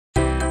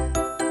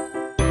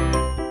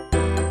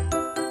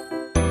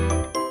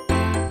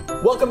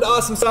Welcome to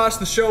Awesome Sauce,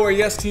 the show where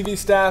Yes TV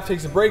staff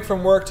takes a break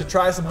from work to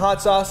try some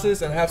hot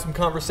sauces and have some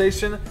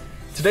conversation.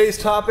 Today's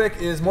topic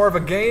is more of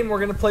a game. We're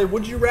gonna play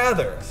Would You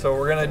Rather. So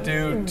we're gonna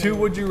do 2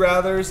 Would You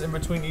Rathers in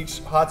between each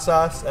hot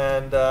sauce,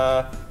 and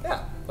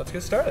yeah, let's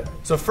get started.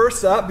 So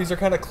first up, these are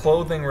kind of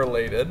clothing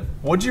related.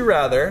 Would you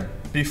rather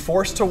be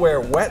forced to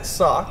wear wet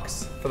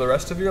socks for the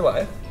rest of your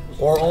life,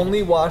 or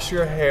only wash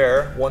your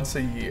hair once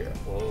a year?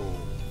 Whoa.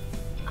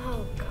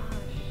 Oh gosh.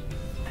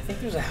 I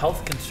think there's a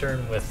health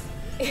concern with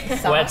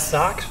wet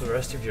socks for the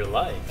rest of your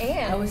life.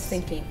 And I was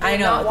thinking, you're I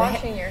know, not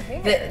washing your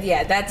hair.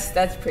 yeah,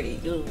 that's pretty.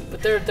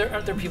 But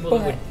aren't there people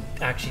that would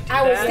actually do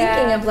that? I was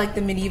thinking of like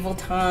the medieval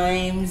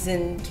times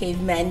and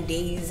caveman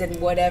days and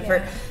whatever.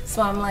 Yeah.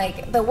 So I'm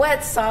like, the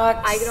wet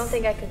socks. I don't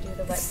think I could do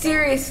the wet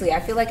Seriously, I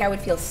feel like I would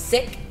feel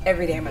sick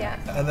every day of my life.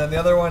 And then the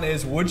other one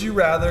is, would you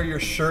rather your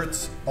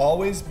shirts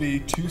always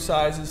be 2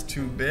 sizes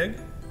too big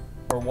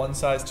or 1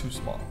 size too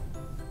small?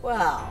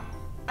 Well,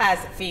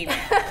 as a female,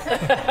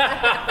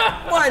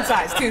 1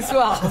 size too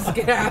small is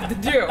gonna have to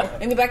do.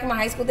 In the back of my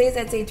high school days,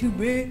 I'd say too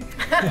big,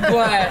 but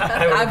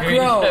I've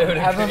grown,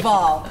 I've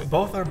evolved.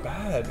 Both are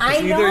bad. I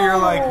Either you're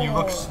like, know. you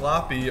look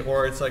sloppy,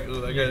 or it's like,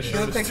 ooh, that guy's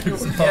shirt is too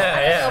small.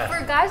 Yeah. So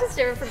for guys it's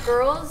different. For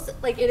girls,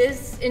 like it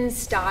is in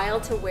style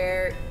to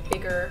wear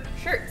bigger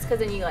shirts because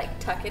then you like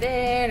tuck it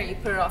in or you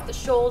put it off the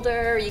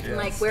shoulder. Or you can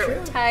like wear it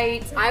with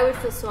tights. I would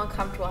feel so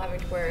uncomfortable having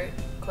to wear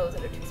clothes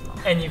that are too small.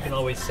 And you can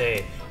always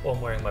say, well,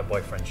 I'm wearing my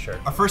boyfriend's shirt.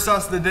 Our first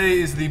sauce of the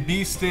day is the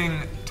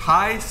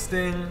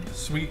ThaiSting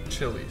sweet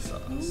chili sauce.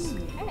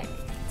 Okay,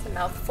 it's a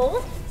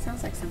mouthful.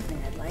 Sounds like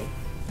something I'd like. You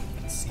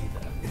can see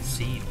the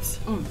seeds.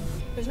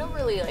 There's no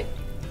really like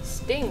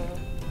sting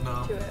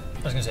No. to it.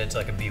 I was gonna say it's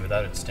like a bee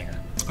without its stinger.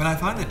 And I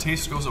find the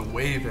taste goes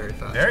away very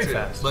fast. Very too.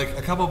 fast. Like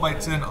a couple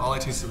bites in, all I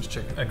tasted was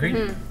chicken.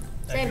 Agreed.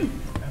 Same.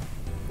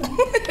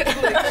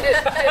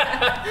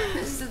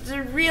 This is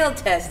a real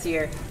test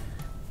here.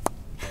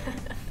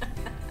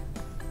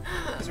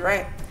 That's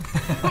right.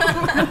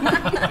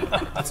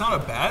 It's not a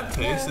bad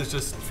taste, it's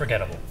just...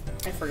 Forgettable.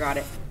 I forgot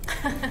it.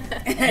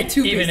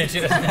 Even if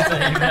you even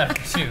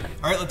after 2.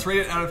 All right, let's rate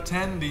it out of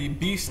 10, the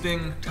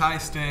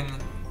ThaiSting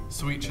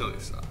sweet chili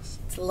sauce.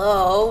 It's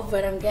low,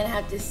 but I'm gonna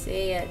have to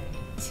say a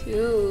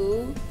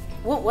 2.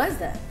 What was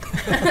that?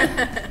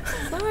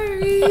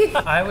 Sorry.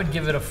 I would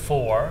give it a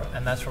 4,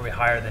 and that's probably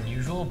higher than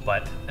usual,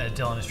 but as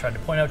Dylan has tried to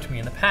point out to me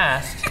in the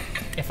past,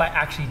 if I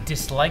actually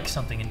dislike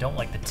something and don't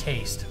like the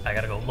taste, I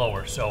gotta go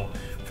lower. So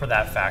for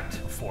that fact,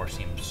 4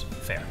 seems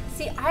fair.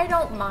 See, I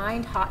don't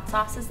mind hot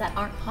sauces that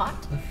aren't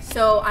hot,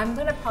 so I'm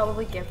gonna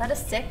probably give that a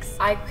 6.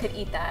 I could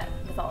eat that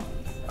with all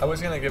of these. I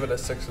was gonna give it a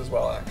 6 as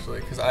well,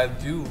 actually, because I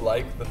do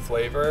like the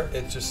flavor.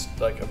 It's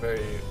just like a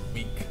very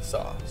weak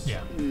sauce.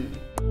 Yeah.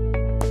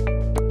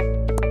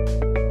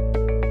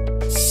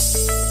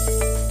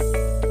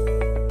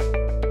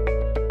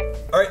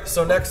 All right,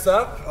 so next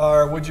up,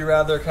 our would you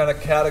rather kind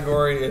of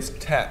category is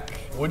tech.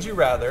 Would you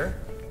rather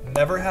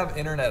never have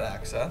internet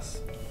access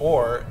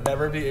or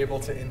never be able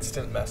to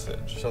instant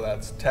message? So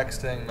that's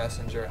texting,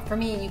 messenger. For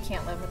me, you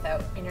can't live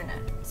without internet,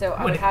 so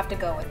I would have to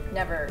go with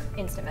never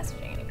instant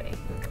messaging anybody.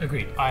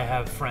 Agreed. I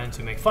have friends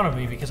who make fun of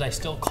me because I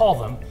still call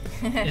them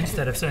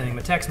instead of sending them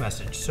a text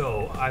message.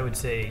 So I would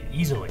say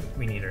easily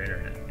we need our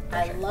internet.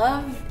 I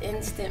love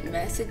instant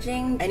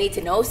messaging. I need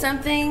to know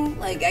something,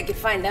 like I can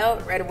find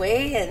out right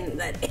away and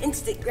that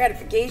instant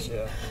gratification.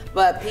 Yeah.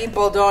 But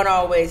people don't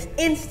always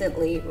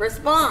instantly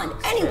respond.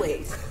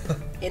 Anyways,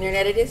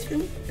 internet it is for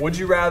me. Would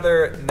you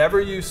rather never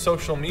use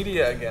social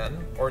media again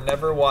or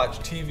never watch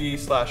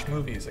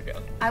TV/movies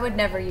again? I would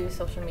never use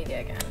social media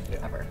again,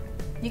 Yeah. ever.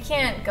 You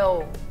can't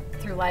go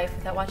through life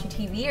without watching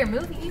TV or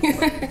movies.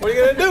 What are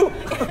you gonna do?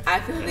 I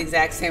feel the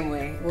exact same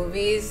way.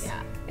 Movies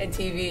Yeah. and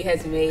TV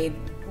has made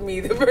me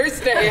the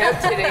person I am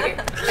today.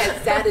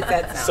 As sad as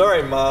that sounds.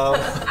 Sorry, Mom.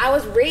 I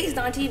was raised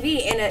on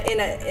TV in a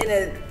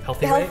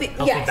Healthy way? Healthy,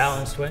 yes,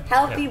 balanced way?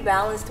 Healthy, Yeah.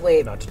 balanced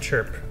way. Not to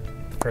chirp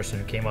the person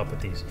who came up with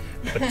these,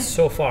 but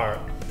so far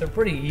they're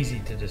pretty easy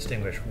to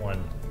distinguish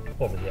one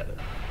over the other.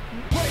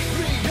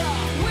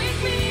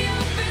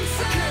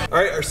 All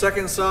right, our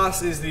second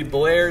sauce is the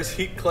Blair's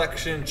Heat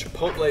Collection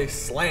Chipotle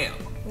Slam.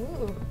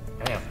 Ooh.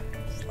 Damn.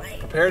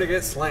 Prepare to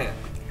get slammed.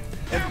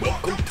 And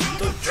welcome to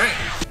the jam.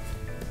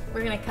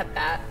 We're gonna cut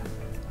that.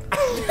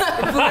 Please. We're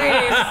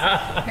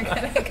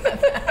gonna cut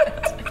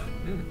that.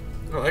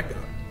 I like that.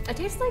 It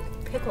tastes like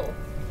pickle.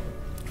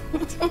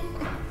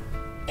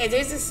 It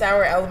tastes a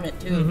sour element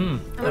too.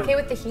 I'm okay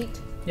with the heat.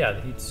 Yeah,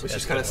 the heat's It's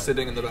just kind of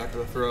sitting in the back of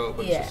the throat,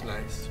 but Yeah. it's just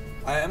nice.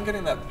 I am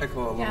getting that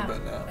pickle a little Yeah.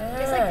 bit now.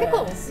 Tastes like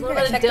pickles. A You little gotta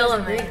bit of check dill those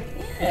in there.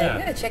 ingredients. Yeah, Yeah. you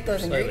gotta check those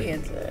Slightly.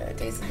 ingredients. It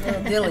tastes a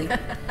little dilly.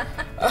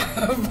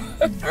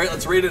 All right,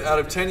 let's rate it out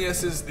of 10.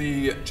 Yes, is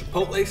the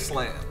Chipotle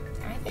Slam.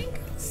 I think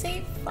I'll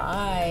say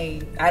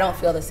 5. I don't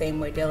feel the same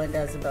way Dylan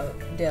does about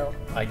dill.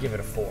 I give it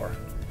a 4.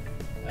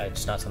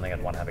 It's not something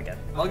I'd want to have again.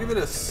 I'll give it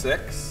a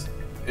 6.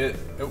 It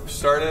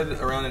started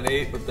around an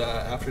 8, but the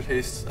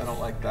aftertaste, I don't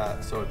like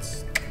that, so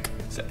it's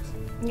 6.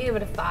 You give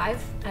it a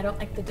 5. I don't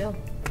like the dill.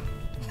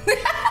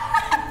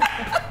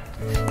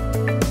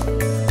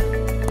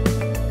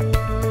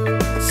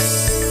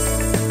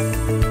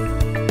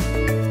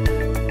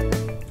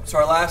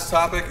 last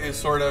topic is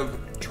sort of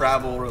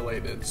travel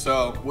related.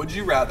 So, would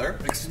you rather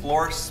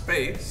explore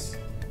space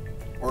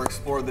or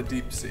explore the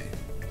deep sea?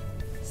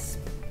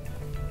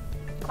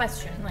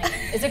 Question, like,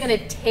 is it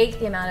gonna take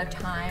the amount of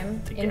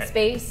time in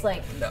space?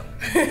 Like, no.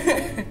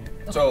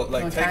 So,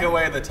 like, take time?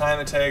 away the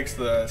time it takes,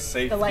 the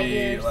safety, light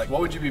years. like,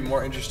 what would you be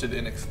more interested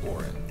in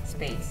exploring?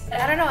 Space.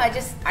 I don't know,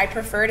 I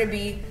prefer to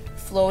be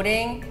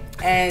floating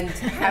and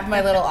have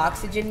my little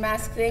oxygen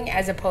mask thing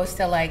as opposed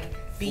to like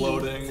be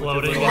Floating.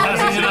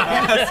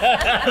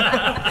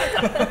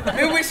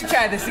 Maybe we should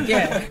try this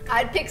again.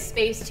 I'd pick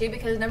space too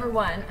because number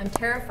one, I'm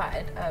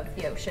terrified of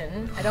the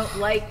ocean. I don't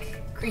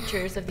like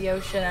creatures of the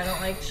ocean. I don't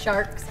like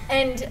sharks.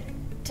 And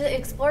to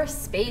explore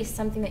space,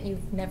 something that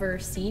you've never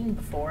seen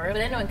before,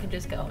 but anyone could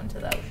just go into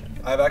the ocean.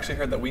 I've actually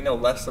heard that we know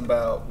less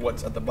about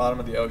what's at the bottom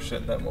of the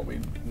ocean than what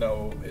we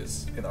know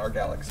is in our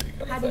galaxy.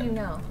 How do you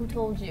know? Who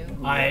told you?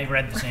 I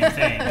read the same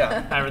thing.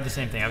 Yeah. I read the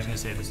same thing. I was going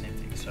to say the same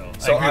thing.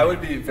 So I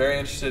would be very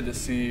interested to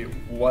see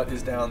what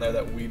is down there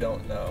that we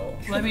don't know.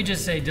 Let me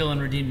just say Dylan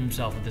redeemed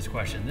himself with this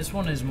question. This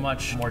one is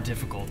much more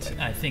difficult.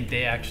 I think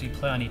they actually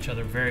play on each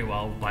other very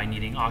well by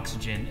needing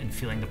oxygen and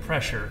feeling the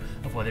pressure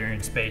of whether you're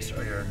in space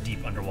or you're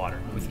deep underwater.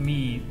 With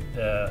me,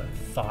 the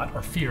thought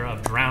or fear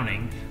of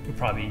drowning would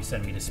probably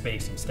send me to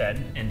space instead,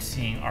 and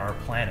seeing our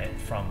planet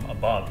from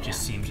above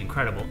just seems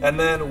incredible. And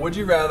then, would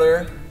you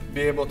rather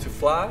be able to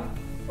fly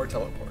or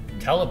teleport?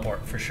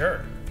 Teleport, for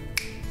sure.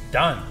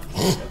 Done.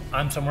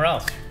 I'm somewhere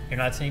else. You're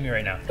not seeing me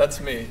right now.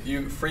 That's me.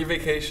 You free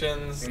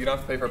vacations. You don't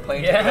have to pay for a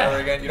plane Yeah. ticket ever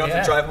again. You don't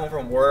have to drive home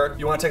from work.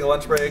 You want to take a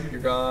lunch break?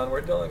 You're gone.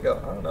 Where'd Dylan go?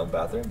 I don't know.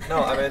 Bathroom?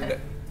 No, I'm in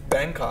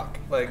Bangkok.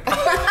 Like, you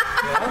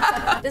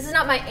know? This is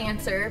not my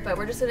answer, but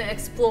we're just gonna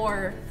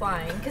explore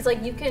flying. Because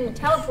like you can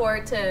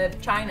teleport to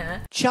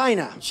China.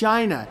 China.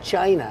 China.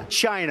 China.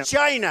 China.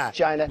 China.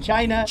 China.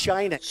 China.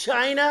 China.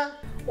 China.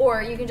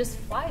 Or you can just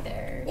fly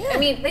there. Yeah. I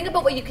mean, think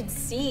about what you could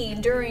see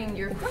during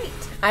your flight.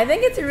 I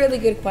think it's a really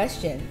good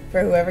question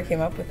for whoever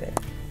came up with it.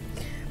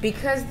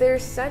 Because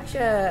there's such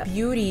a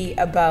beauty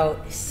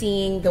about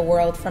seeing the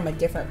world from a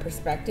different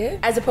perspective,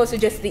 as opposed to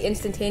just the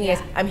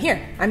instantaneous, I'm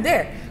here, I'm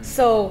there.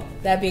 So,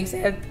 that being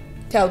said,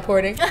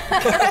 teleporting.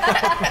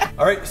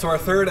 All right, so our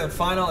third and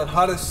final and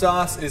hottest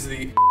sauce is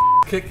the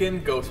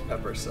Kickin ghost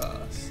pepper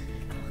sauce.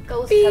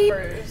 Ghost Beep.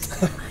 peppers.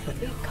 Ghost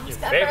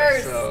favorite.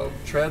 peppers. So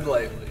tread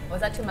lightly. Was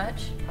that too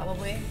much?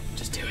 Probably.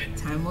 Just do it.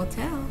 Time will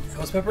tell.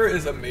 Ghost pepper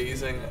is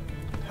amazing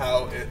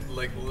how it,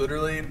 like,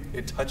 literally,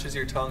 it touches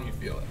your tongue, you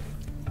feel it.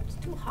 It's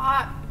too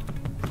hot.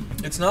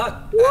 It's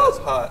not as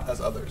hot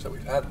as others that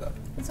we've had, though.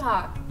 It's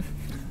hot.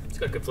 It's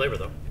got good flavor,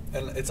 though.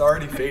 And it's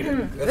already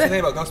faded. That's the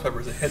thing about ghost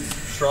peppers. It hits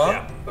strong,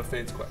 Yeah. but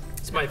fades quick.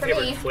 It's my For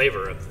favorite me.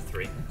 flavor of the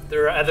three.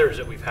 There are others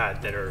that we've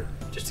had that are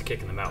just a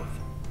kick in the mouth.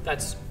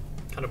 That's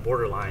kind of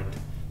borderline,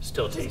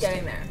 still tasty. It's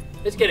getting there.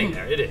 It's getting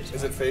there. It is.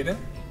 Is it fading?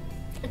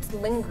 It's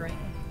lingering.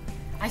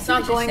 It's see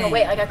not what you're going saying.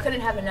 away. Like I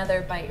couldn't have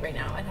another bite right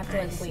now. I'd have to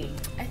like wait.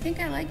 I think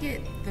I like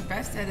it the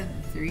best out of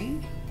the three.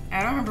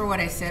 I don't remember what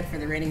I said for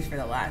the ratings for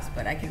the last,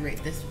 but I could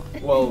rate this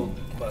one. Well,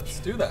 let's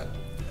do that.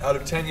 Out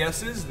of 10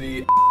 yeses,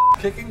 the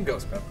Kickin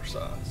ghost pepper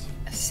sauce.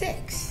 A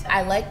 6.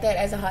 I like that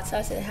as a hot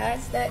sauce, it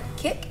has that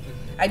kick.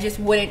 I just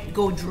wouldn't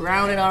go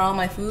drown it on all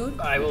my food.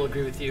 I will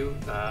agree with you.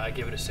 I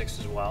give it a 6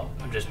 as well.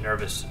 I'm just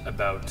nervous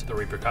about the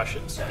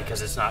repercussions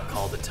because it's not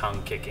called a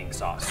tongue-kicking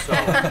sauce. So,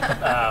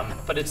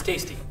 but it's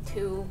tasty.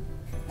 2.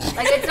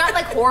 Like it's not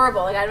like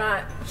horrible. Like I'm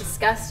not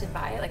disgusted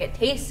by it. Like it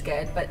tastes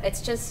good, but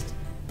it's just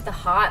the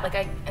hot. Like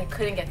I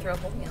couldn't get through a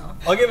whole meal.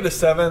 I'll give it a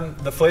 7.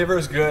 The flavor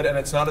is good, and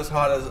it's not as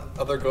hot as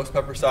other ghost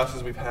pepper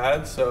sauces we've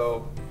had,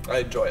 so I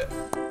enjoy it.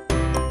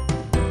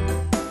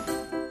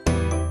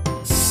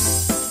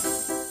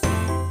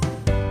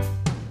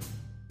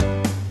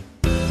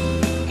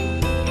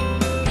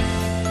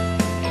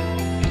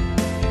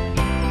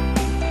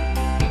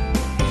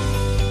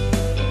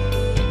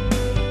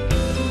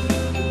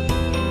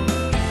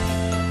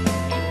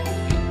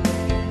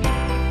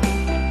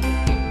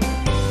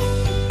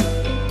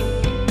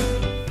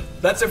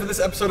 That's it for this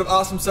episode of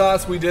Awesome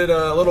Sauce. We did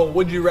a little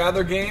Would You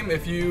Rather game.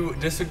 If you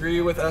disagree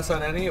with us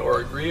on any,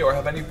 or agree, or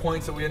have any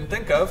points that we didn't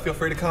think of, feel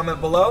free to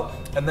comment below.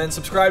 And then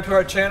subscribe to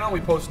our channel.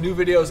 We post new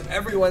videos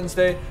every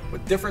Wednesday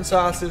with different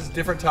sauces,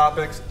 different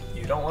topics.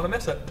 You don't want to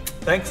miss it.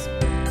 Thanks.